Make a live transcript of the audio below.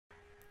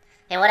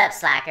Hey, what up,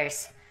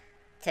 slackers?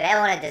 Today I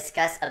want to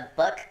discuss a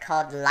book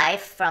called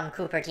Life from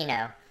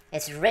Cupertino.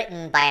 It's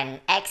written by an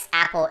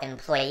ex-Apple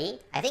employee.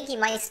 I think he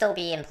might still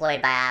be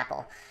employed by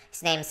Apple.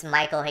 His name's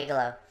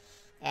Hageloh.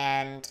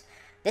 And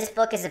this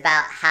book is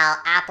about how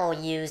Apple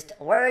used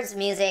words,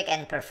 music,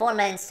 and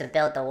performance to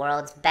build the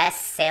world's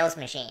best sales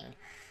machine.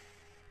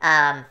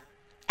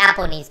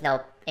 Apple needs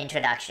no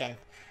introduction.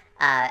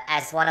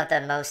 As one of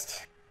the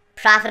most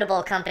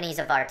profitable companies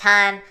of our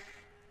time,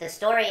 the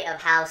story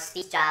of how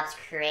Steve Jobs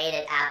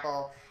created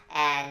Apple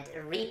and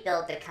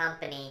rebuilt the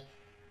company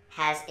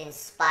has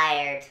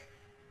inspired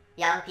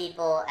young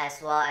people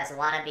as well as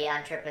wannabe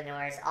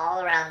entrepreneurs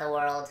all around the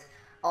world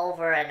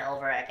over and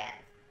over again.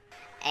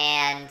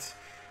 And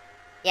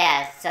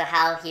yeah, so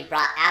how he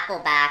brought Apple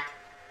back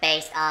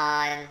based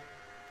on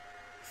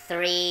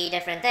 3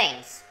 different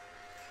things.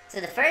 So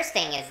the first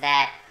thing is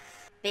that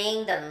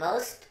being the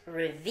most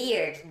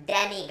revered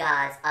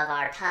demigods of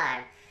our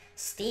time,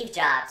 Steve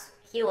Jobs,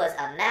 he was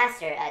a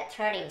master at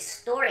turning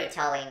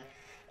storytelling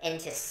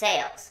into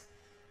sales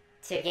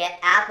to get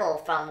Apple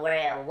from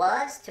where it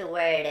was to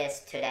where it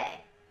is today.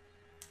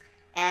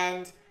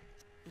 And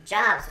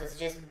Jobs was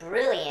just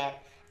brilliant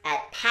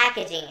at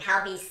packaging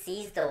how he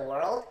sees the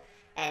world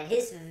and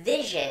his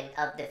vision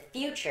of the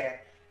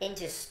future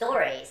into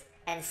stories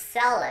and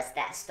sell us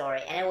that story.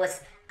 And it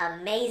was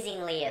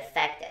amazingly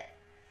effective.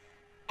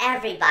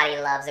 Everybody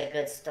loves a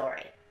good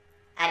story.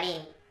 I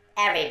mean,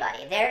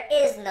 everybody. There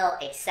is no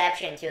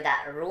exception to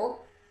that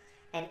rule.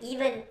 And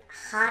even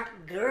hot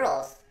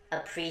girls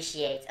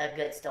appreciate a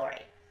good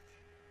story.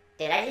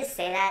 Did I just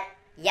say that?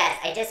 Yes,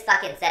 I just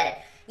fucking said it.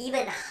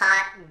 Even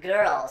hot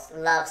girls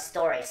love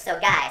stories. So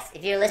guys,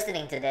 if you're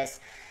listening to this,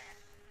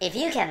 if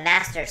you can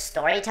master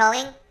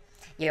storytelling,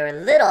 your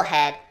little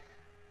head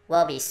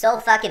will be so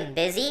fucking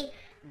busy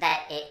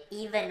that it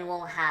even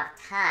won't have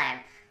time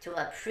to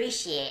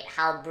appreciate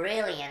how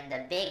brilliant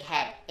the big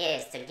head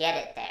is to get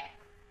it there.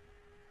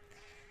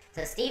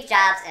 So Steve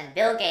Jobs and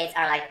Bill Gates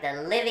are like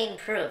the living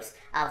proofs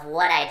of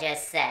what I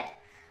just said.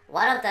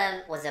 One of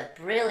them was a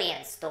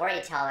brilliant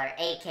storyteller,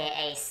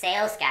 aka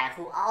sales guy,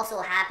 who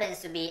also happens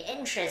to be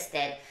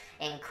interested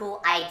in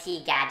cool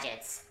IT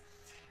gadgets.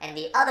 And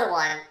the other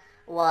one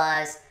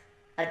was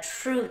a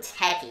true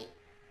techie,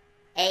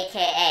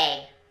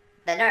 aka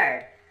the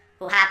nerd,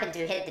 who happened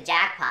to hit the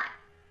jackpot.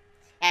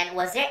 And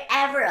was there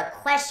ever a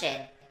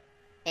question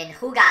in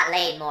who got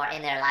laid more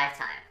in their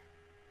lifetime?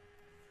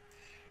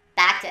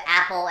 Back to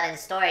Apple and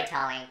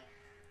storytelling,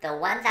 the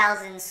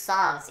 1,000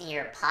 songs in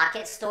your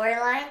pocket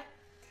storyline,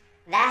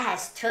 that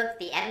has took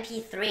the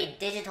MP3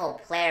 digital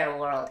player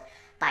world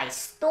by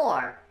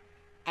storm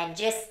and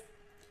just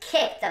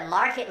kicked the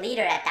market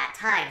leader at that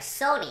time,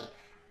 Sony,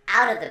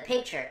 out of the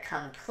picture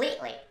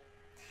completely.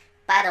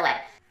 By the way,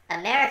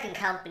 American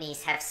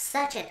companies have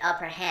such an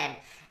upper hand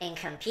in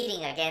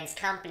competing against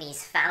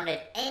companies founded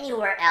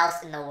anywhere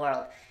else in the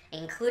world,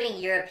 including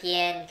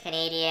European,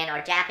 Canadian,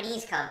 or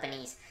Japanese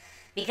companies,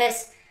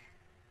 because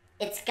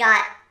it's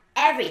got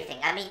everything,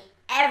 I mean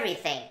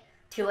everything,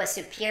 to a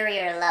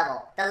superior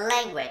level. The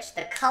language,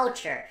 the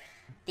culture,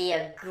 the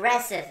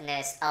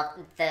aggressiveness of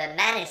the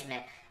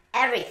management,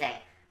 everything.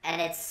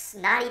 And it's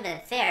not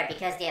even fair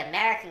because the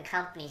American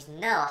companies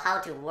know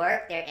how to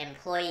work their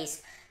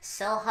employees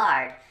so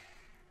hard,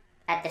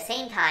 at the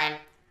same time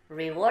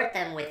reward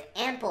them with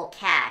ample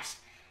cash,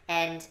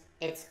 and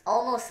it's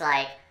almost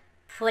like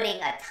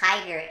putting a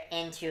tiger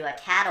into a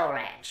cattle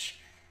ranch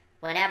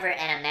whenever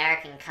an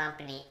American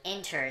company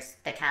enters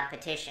the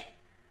competition.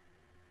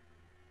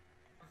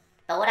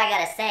 But what I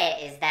gotta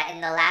say is that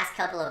in the last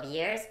couple of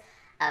years,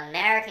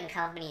 American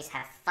companies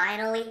have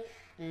finally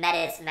met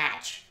its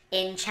match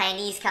in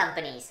Chinese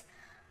companies.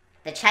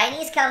 The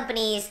Chinese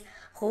companies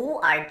who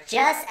are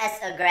just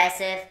as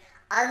aggressive,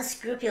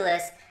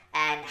 unscrupulous,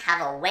 and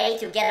have a way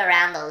to get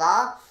around the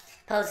law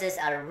poses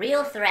a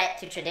real threat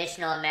to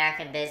traditional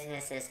American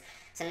businesses.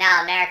 So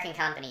now American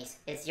companies,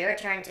 it's your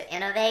turn to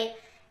innovate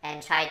and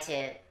try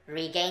to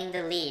regain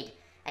the lead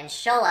and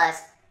show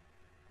us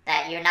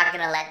that you're not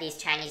going to let these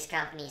Chinese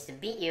companies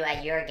beat you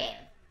at your game.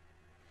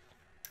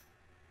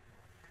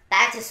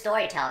 Back to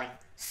storytelling.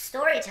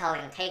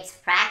 Storytelling takes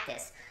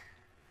practice,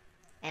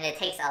 and it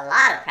takes a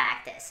lot of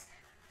practice.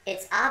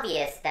 It's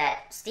obvious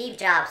that Steve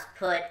Jobs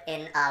put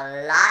in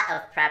a lot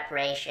of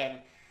preparation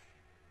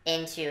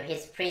into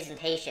his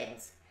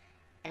presentations,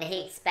 and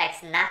he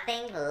expects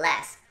nothing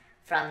less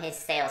from his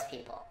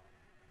salespeople.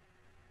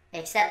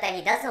 Except that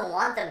he doesn't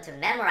want them to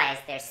memorize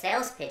their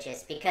sales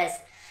pitches, because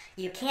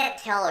you can't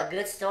tell a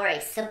good story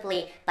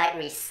simply by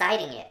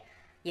reciting it.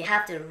 You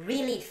have to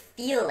really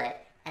feel it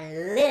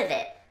and live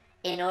it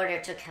in order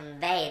to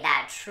convey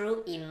that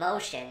true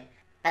emotion.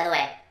 By the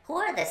way, who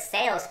are the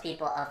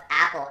salespeople of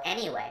Apple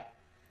anyway?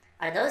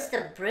 Are those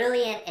the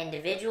brilliant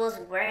individuals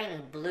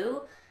wearing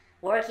blue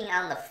working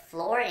on the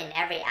floor in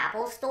every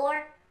Apple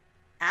store?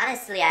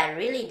 Honestly, I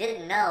really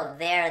didn't know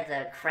they're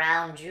the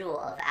crown jewel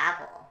of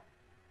Apple.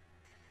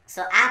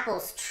 So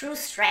Apple's true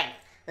strength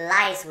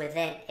lies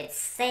within its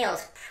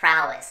sales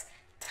prowess,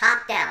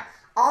 top down,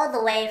 all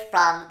the way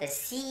from the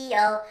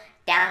CEO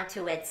down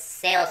to its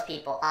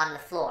salespeople on the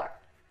floor.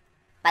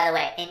 By the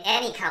way, in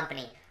any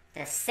company,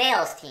 the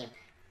sales team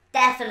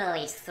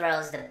definitely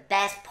throws the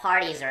best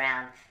parties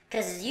around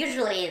because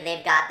usually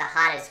they've got the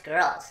hottest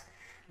girls.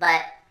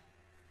 But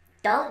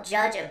don't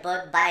judge a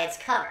book by its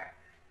cover,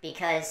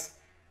 because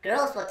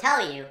girls will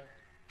tell you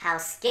how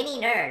skinny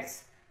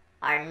nerds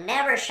are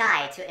never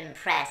shy to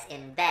impress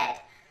in bed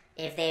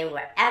if they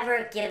were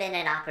ever given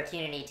an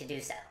opportunity to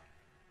do so.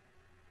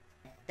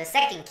 The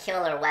second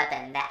killer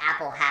weapon that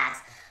Apple has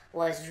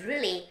was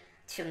really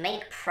to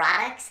make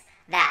products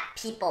that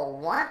people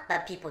want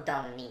but people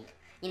don't need.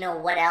 You know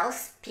what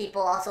else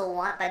people also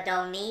want but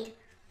don't need?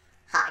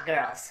 Hot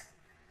girls.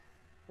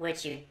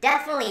 Which you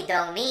definitely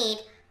don't need,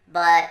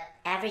 but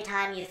every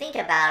time you think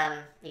about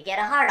them, you get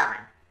a hard on.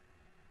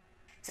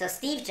 So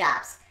Steve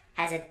Jobs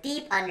has a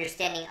deep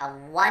understanding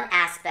of one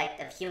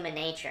aspect of human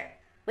nature,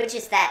 which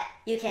is that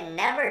you can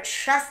never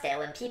trust it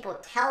when people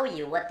tell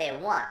you what they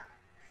want.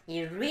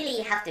 You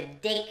really have to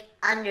dig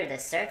under the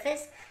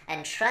surface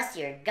and trust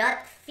your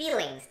gut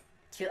feelings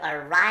to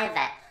arrive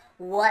at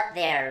what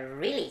they're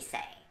really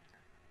saying.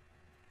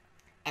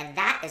 And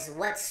that is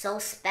what's so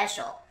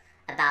special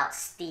about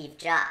Steve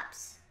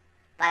Jobs.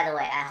 By the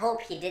way, I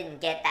hope he didn't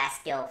get that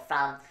skill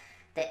from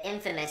the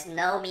infamous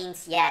no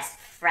means yes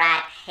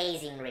frat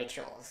hazing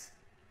rituals.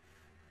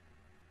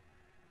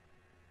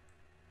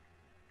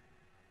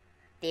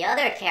 The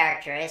other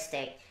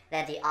characteristic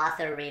that the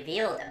author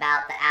revealed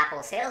about the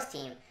Apple sales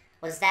team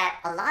was that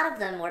a lot of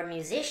them were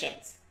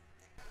musicians.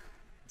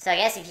 So I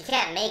guess if you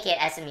can't make it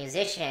as a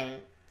musician,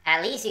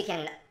 at least you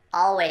can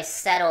always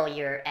settle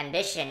your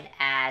ambition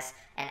as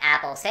an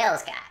Apple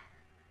sales guy.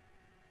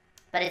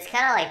 But it's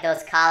kind of like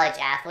those college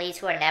athletes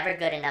who are never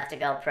good enough to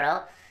go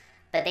pro,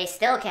 but they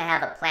still can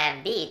have a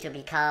plan B to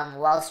become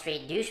Wall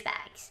Street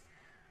douchebags.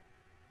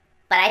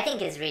 But I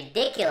think it's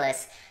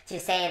ridiculous to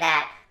say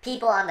that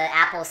people on the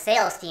Apple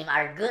sales team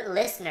are good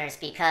listeners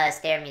because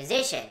they're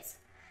musicians.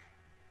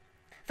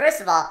 First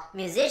of all,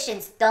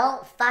 musicians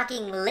don't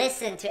fucking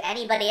listen to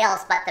anybody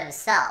else but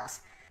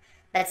themselves.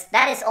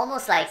 That is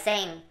almost like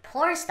saying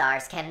porn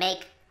stars can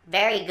make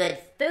very good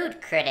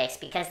food critics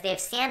because they've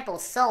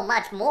sampled so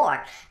much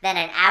more than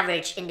an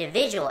average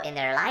individual in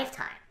their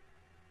lifetime.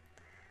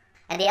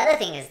 And the other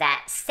thing is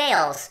that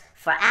sales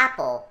for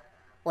Apple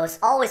was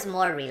always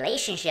more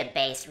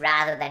relationship-based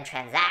rather than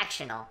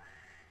transactional.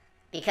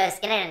 Because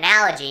in an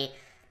analogy,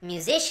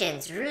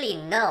 musicians really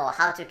know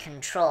how to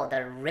control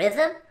the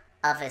rhythm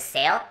of a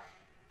sale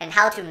and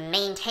how to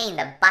maintain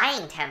the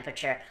buying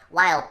temperature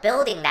while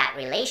building that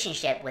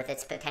relationship with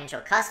its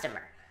potential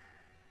customer.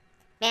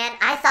 Man,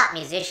 I thought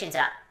musicians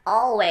are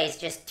always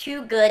just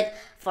too good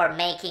for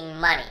making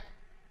money.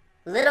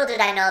 Little did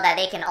I know that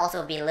they can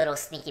also be little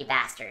sneaky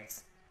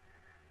bastards.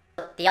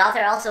 The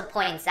author also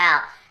points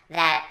out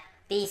that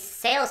these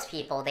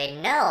salespeople, they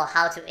know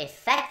how to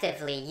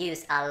effectively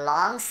use a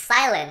long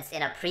silence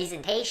in a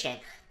presentation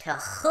to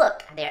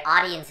hook their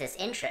audience's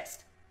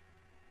interest.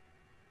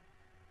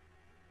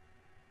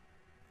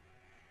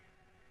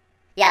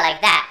 Yeah,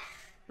 like that.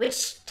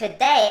 Which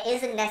today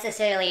isn't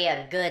necessarily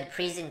a good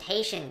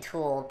presentation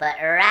tool, but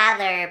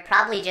rather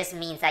probably just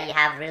means that you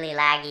have really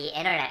laggy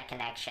internet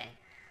connection.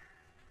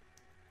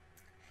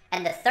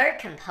 And the third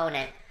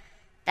component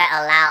that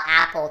allowed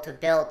Apple to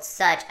build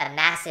such a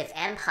massive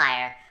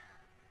empire,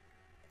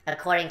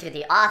 according to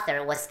the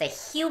author, was the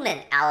human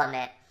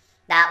element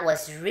that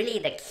was really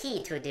the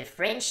key to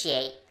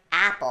differentiate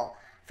Apple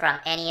from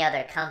any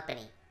other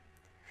company.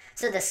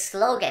 So the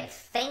slogan,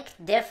 "Think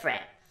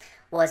Different,"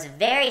 was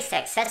very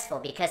successful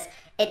because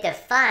it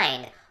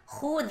defined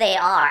who they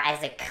are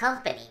as a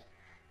company,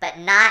 but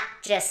not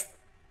just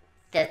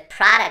the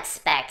product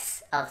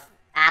specs of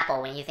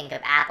Apple when you think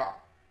of Apple.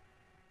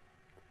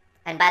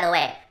 And by the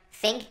way,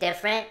 think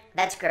different,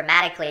 that's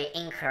grammatically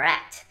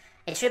incorrect.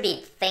 It should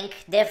be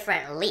think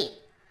differently.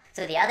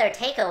 So the other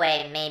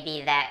takeaway may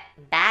be that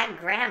bad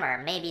grammar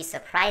may be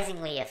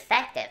surprisingly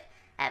effective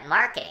at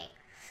marketing.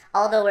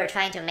 Although we're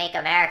trying to make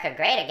America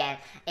great again,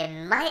 it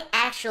might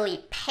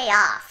actually pay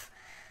off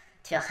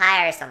to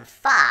hire some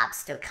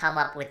fobs to come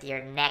up with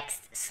your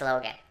next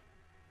slogan.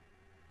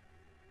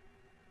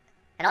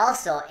 And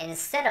also,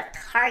 instead of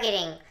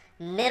targeting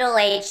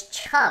middle-aged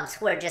chumps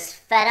who are just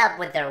fed up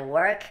with their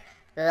work,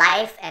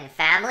 life, and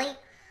family,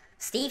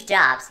 Steve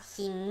Jobs,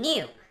 he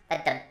knew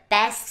that the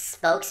best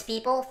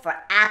spokespeople for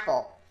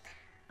Apple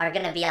are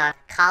going to be on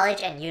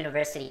college and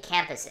university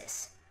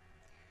campuses.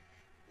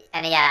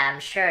 And yeah, I'm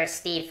sure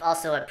Steve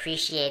also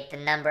appreciates the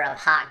number of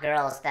hot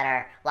girls that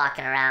are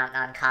walking around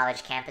on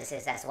college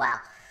campuses as well.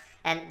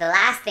 And the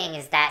last thing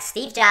is that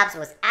Steve Jobs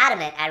was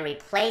adamant at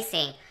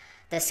replacing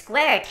the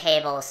square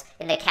tables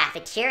in the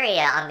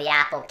cafeteria on the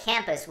Apple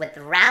campus with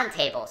round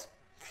tables.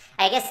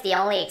 I guess the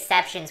only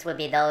exceptions would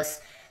be those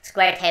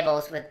square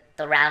tables with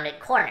the rounded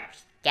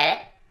corners. Get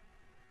it?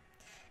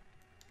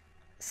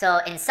 So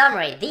in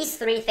summary, these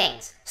three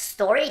things: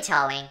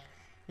 storytelling,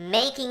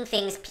 making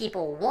things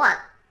people want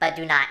but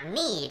do not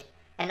need,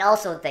 and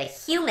also the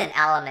human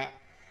element,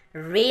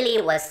 really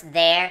was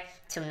there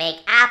to make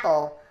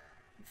Apple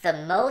the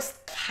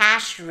most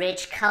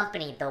cash-rich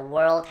company the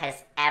world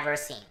has ever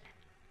seen.